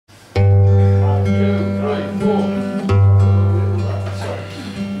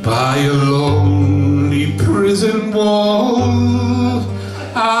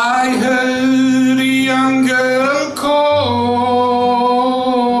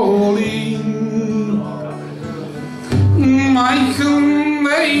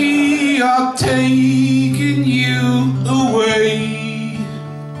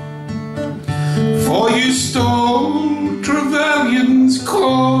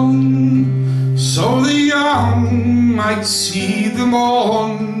might see them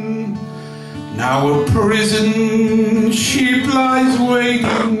on. Now a prison ship lies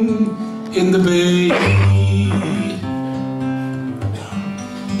waiting in the bay.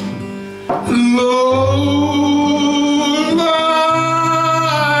 Low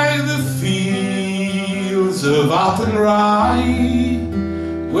lie the fields of Athenry,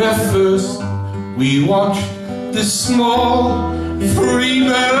 where first we watched the small free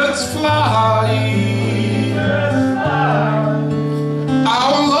birds fly.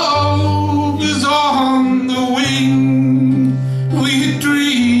 Our love is on the wing, we had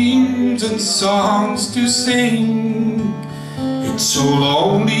dreams and songs to sing. It's so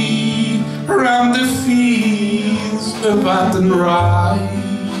lonely around the fields of Athenry.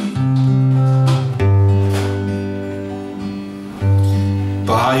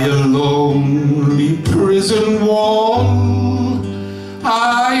 By a lonely prison wall,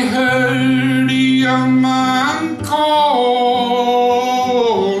 I heard a young man calling.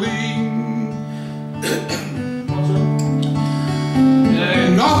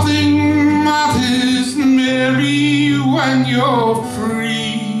 Nothing matters, Mary, when you're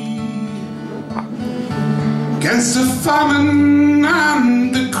free. Against the famine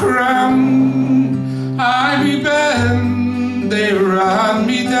and the crown, I rebelled, they ran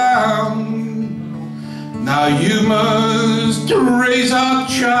me down. Now you must raise our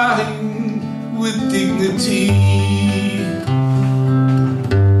child with dignity.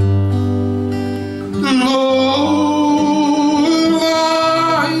 Low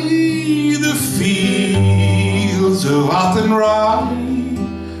lie the fields of Athenry,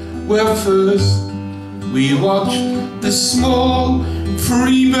 where first we watched the small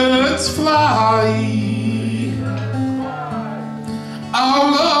free birds fly. Our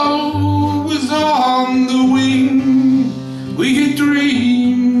love was on the wing, we had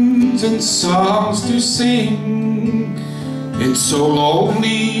dreams and songs to sing. It's so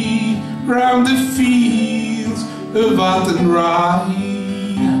lonely round the fields of Athenry.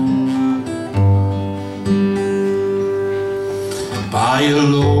 By a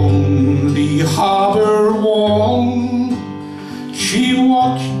lonely harbour wall, she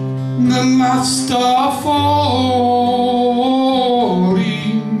watched the last star falling,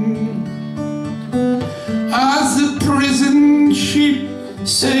 as the prison ship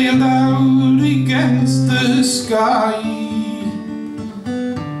sailed out against the sky.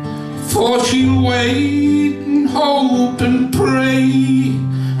 For she'll wait and hope and pray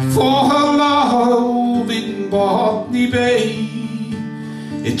for her love in Botany Bay.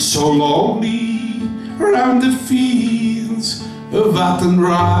 It's so lonely round the fields of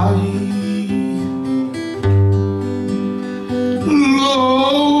Athenry.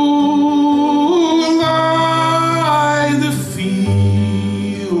 Low lie the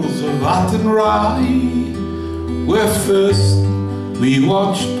fields of Athenry, where first we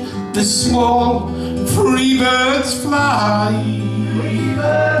watched the small free birds fly.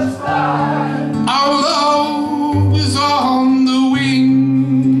 Our love was on the wing,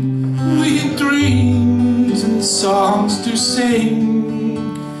 we had dreams and songs to sing.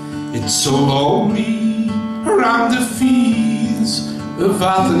 It's so lonely around the fields of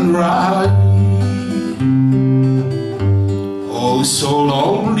Athenry. Oh, so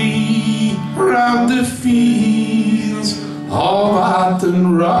lonely around the fields of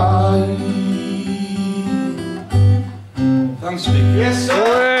Athenry. Thanks, Vic. Yes, sir.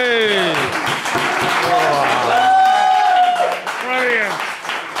 Brilliant.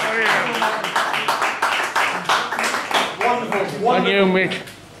 Wonderful. Thank you, Mick.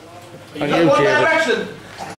 Thank you, One Direction.